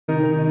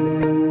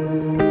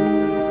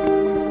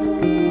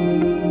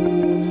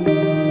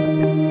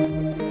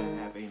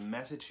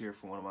message here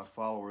from one of my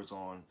followers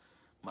on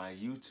my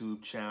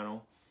YouTube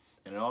channel,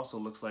 and it also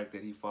looks like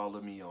that he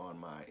followed me on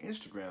my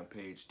Instagram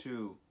page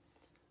too.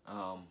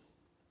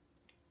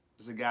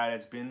 There's a guy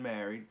that's been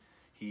married.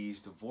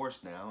 He's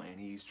divorced now, and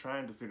he's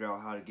trying to figure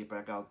out how to get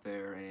back out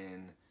there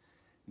and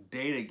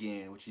date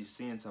again, which he's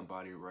seeing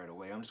somebody right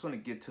away. I'm just going to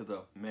get to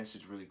the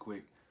message really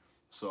quick,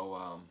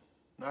 so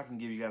now I can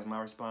give you guys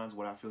my response,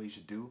 what I feel he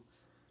should do,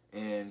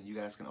 and you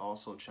guys can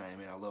also chime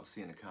in. I love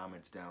seeing the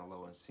comments down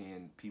low and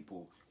seeing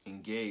people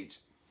engage.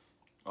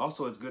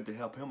 Also, it's good to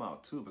help him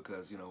out too,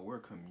 because, you know, we're a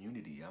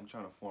community. I'm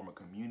trying to form a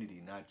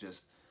community, not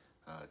just,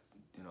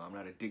 you know, I'm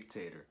not a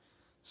dictator.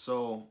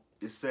 So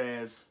it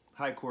says,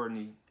 "Hi,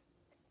 Courtney.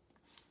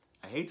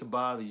 I hate to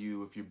bother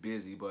you if you're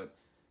busy, but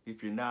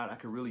if you're not, I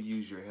could really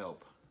use your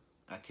help.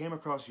 I came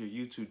across your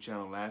YouTube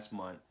channel last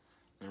month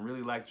and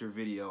really liked your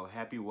video,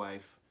 Happy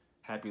Wife,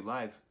 Happy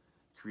Life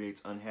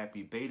Creates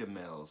Unhappy Beta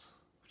Males,"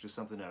 which is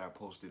something that I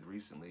posted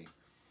recently,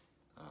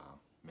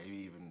 maybe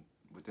even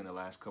within the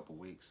last couple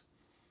weeks.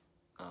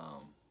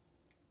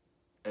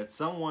 As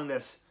someone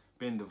that's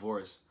been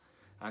divorced,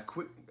 I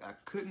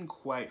couldn't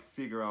quite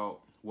figure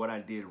out what I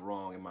did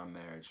wrong in my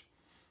marriage.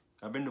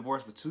 I've been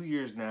divorced for 2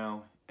 years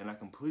now, and I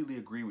completely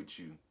agree with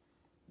you.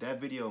 That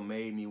video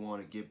made me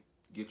want to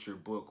get your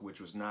book, which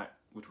was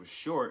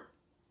short,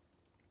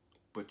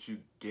 but you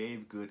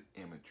gave good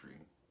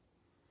imagery.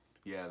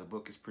 Yeah, the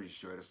book is pretty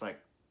short. It's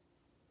like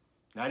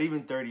not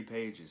even 30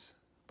 pages,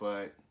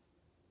 but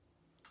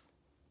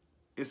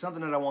it's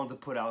something that I wanted to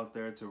put out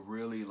there to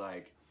really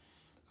like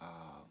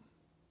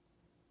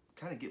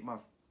kind of get my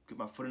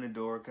foot in the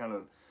door, kind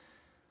of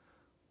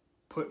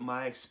put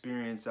my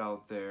experience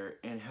out there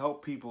and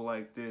help people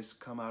like this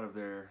come out of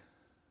their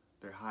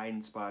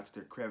hiding spots,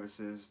 their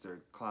crevices, their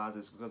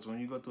closets. Because when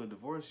you go through a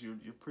divorce,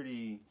 you're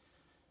pretty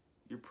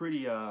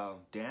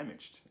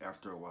damaged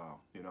after a while.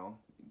 You know,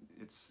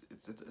 it's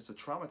a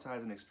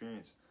traumatizing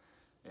experience,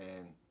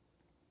 and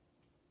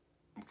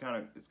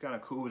it's kind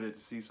of cool to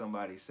see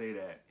somebody say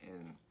that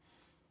and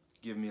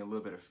give me a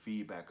little bit of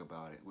feedback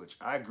about it, which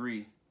I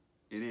agree.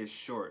 It is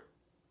short.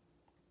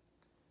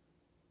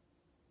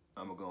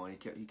 I'm gonna go on. He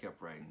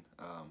kept writing.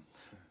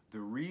 The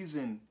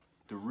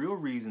real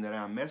reason that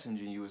I'm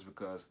messaging you is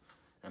because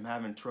I'm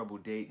having trouble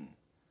dating.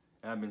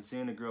 I've been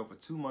seeing a girl for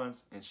 2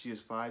 months, and she is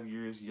 5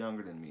 years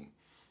younger than me.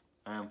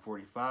 I am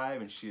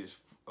 45, and she is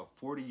a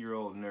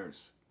 40-year-old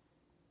nurse.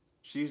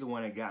 She's the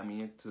one that got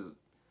me into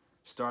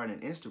starting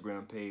an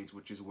Instagram page,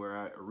 which is where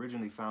I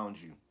originally found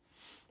you.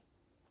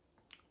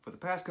 For the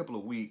past couple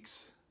of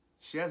weeks,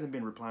 she hasn't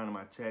been replying to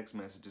my text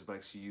messages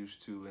like she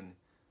used to, and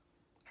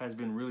has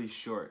been really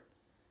short.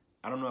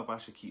 I don't know if I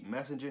should keep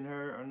messaging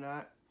her or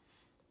not.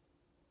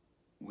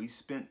 We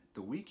spent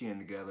the weekend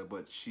together,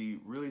 but she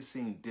really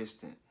seemed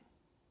distant.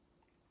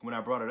 When I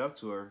brought it up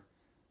to her,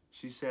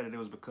 she said that it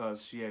was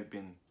because she had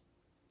been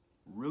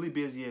really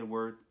busy at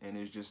work and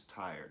is just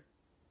tired.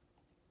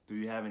 Do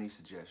you have any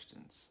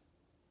suggestions?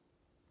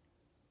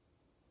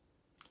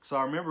 So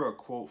I remember a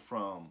quote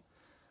from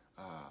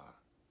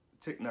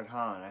Thich Nhat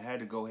Hanh. I had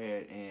to go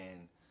ahead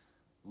and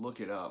look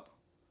it up.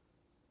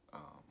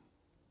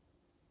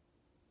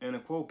 And the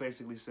quote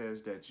basically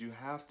says that you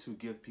have to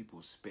give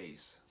people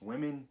space.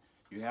 Women,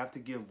 you have to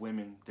give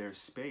women their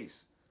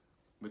space,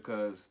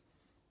 because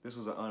this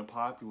was an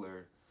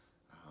unpopular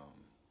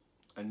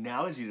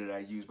analogy that I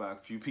used by a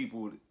few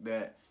people,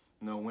 that,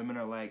 you know, women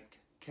are like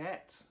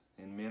cats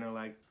and men are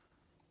like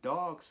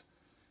dogs,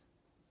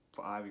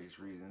 for obvious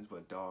reasons,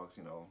 but dogs,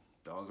 you know,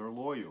 dogs are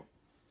loyal.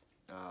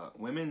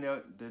 Women,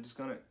 they're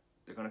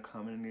gonna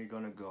come in and they're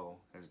gonna go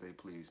as they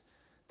please.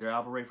 They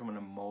operate from an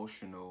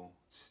emotional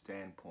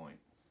standpoint.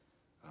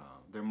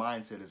 Their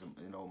mindset is,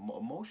 you know,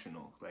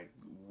 emotional. Like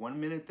 1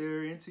 minute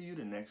they're into you,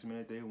 the next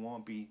minute they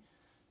won't be.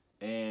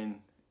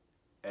 And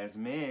as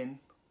men,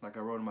 like I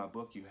wrote in my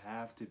book, you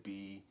have to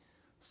be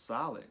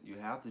solid. You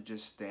have to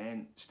just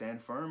stand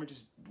firm and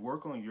just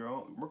work on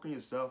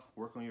yourself,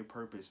 work on your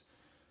purpose.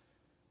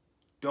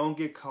 Don't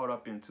get caught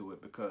up into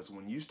it, because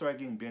when you start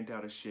getting bent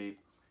out of shape,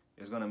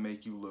 it's gonna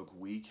make you look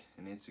weak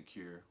and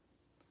insecure.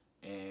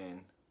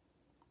 And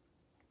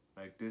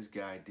like this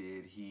guy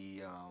did,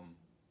 he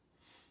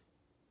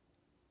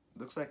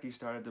looks like he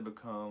started to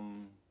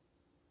become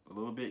a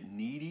little bit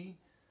needy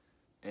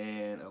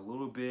and a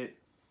little bit,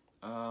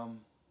 I don't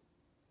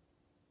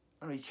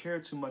know, he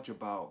cared too much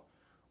about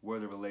where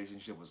the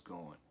relationship was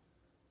going.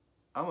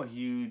 I'm a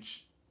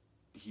huge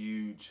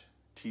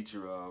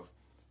teacher of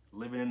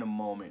living in the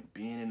moment,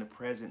 being in the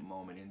present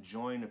moment,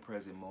 enjoying the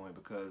present moment,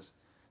 because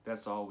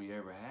that's all we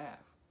ever have.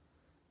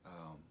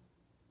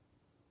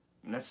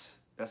 And that's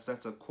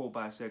a quote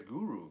by said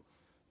guru.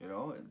 You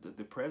know,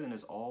 the present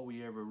is all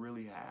we ever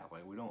really have.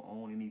 Like, we don't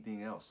own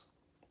anything else.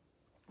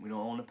 We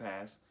don't own the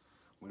past.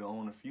 We don't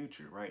own the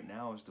future. Right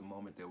now is the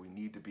moment that we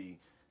need to be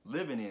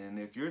living in. And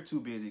if you're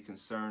too busy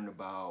concerned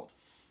about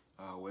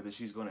whether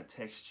she's going to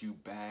text you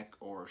back,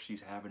 or if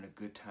she's having a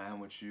good time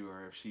with you,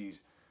 or if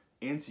she's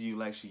into you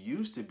like she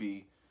used to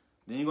be,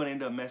 then you're going to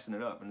end up messing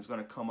it up. And it's going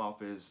to come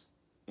off as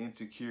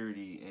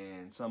insecurity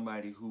and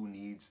somebody who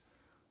needs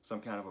some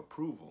kind of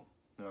approval.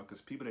 You know,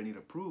 because people that need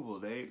approval,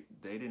 they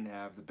didn't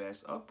have the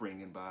best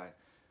upbringing. By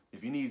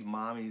if you need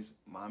mommy's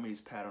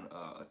pat on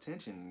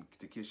attention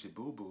to kiss your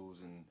boo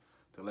boos and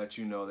to let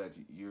you know that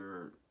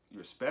you're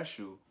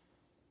special,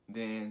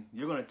 then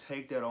you're gonna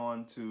take that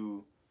on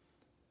to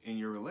in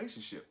your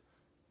relationship,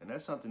 and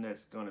that's something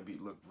that's gonna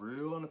look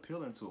real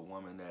unappealing to a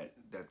woman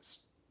that's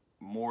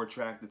more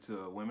attracted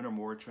to women are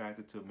more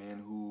attracted to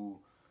men who,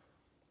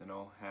 you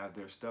know, have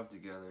their stuff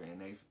together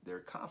and they're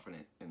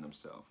confident in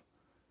themselves.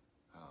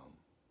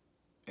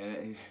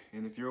 And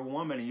if you're a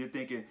woman and you're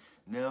thinking,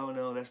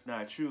 no, that's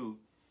not true,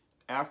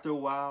 after a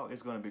while,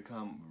 it's going to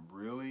become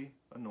really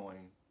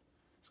annoying.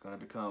 It's going to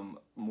become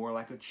more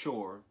like a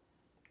chore.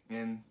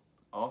 And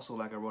also,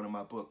 like I wrote in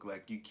my book,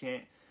 like you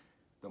can't,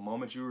 the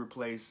moment you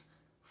replace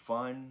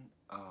fun,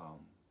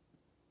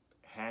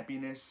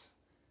 happiness,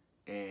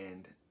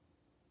 and,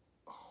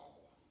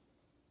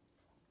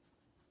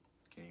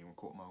 can't even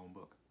quote my own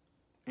book.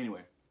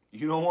 Anyway,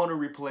 you don't want to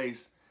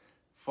replace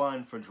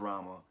fun for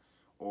drama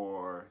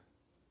or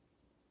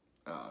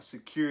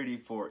security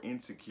for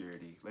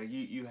insecurity. Like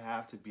you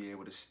have to be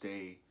able to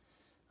stay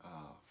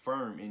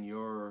firm and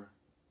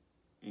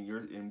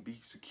be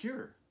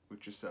secure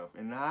with yourself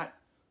and not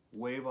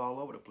wave all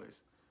over the place.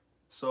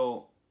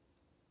 So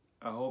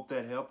I hope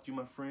that helped you,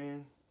 my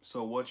friend.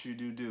 So what you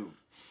do,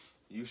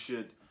 you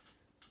should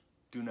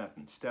do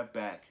nothing. Step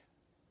back,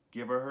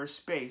 give her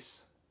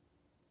space.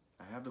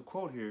 I have the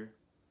quote here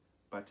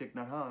by Thich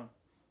Nhat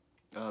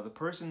Hanh. The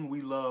person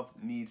we love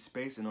needs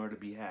space in order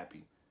to be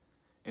happy.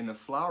 In the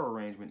flower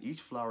arrangement, each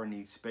flower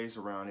needs space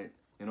around it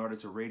in order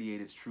to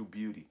radiate its true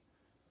beauty.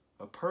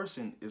 A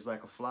person is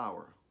like a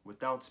flower.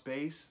 Without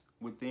space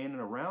within and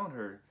around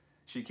her,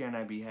 she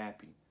cannot be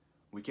happy.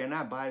 We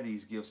cannot buy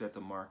these gifts at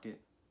the market.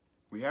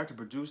 We have to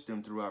produce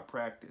them through our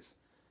practice.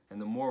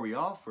 And the more we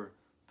offer,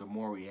 the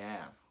more we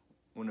have.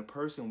 When the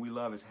person we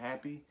love is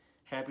happy,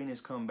 happiness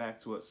comes back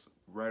to us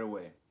right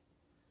away.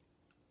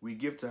 We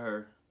give to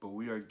her, but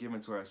we are given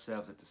to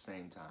ourselves at the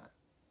same time.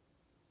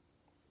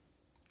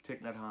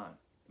 Thich Nhat Hanh.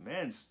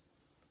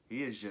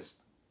 He is just,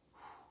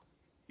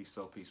 he's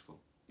so peaceful.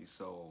 He's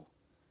so,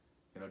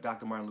 you know,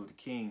 Dr. Martin Luther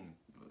King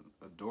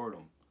adored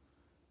him.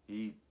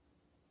 He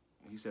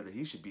said that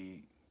he should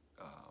be,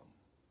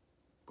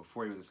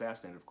 before he was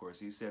assassinated, of course,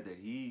 he said that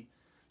he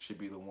should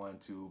be the one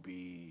to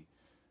be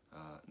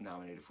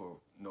nominated for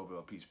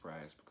Nobel Peace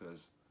Prize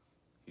because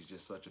he's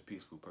just such a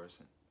peaceful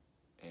person.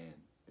 And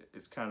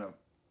it's kind of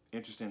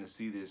interesting to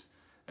see this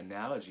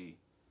analogy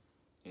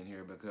in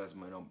here because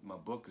my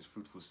book is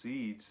Fruitful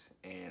Seeds,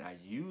 and I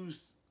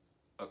used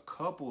a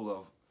couple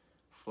of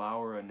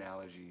flower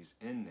analogies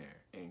in there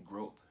and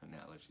growth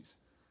analogies.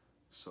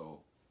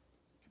 So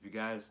if you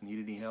guys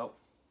need any help,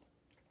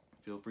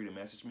 feel free to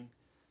message me.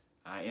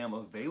 I am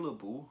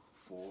available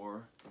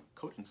for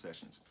coaching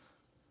sessions.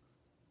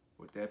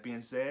 With that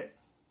being said,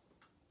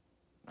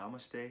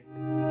 namaste.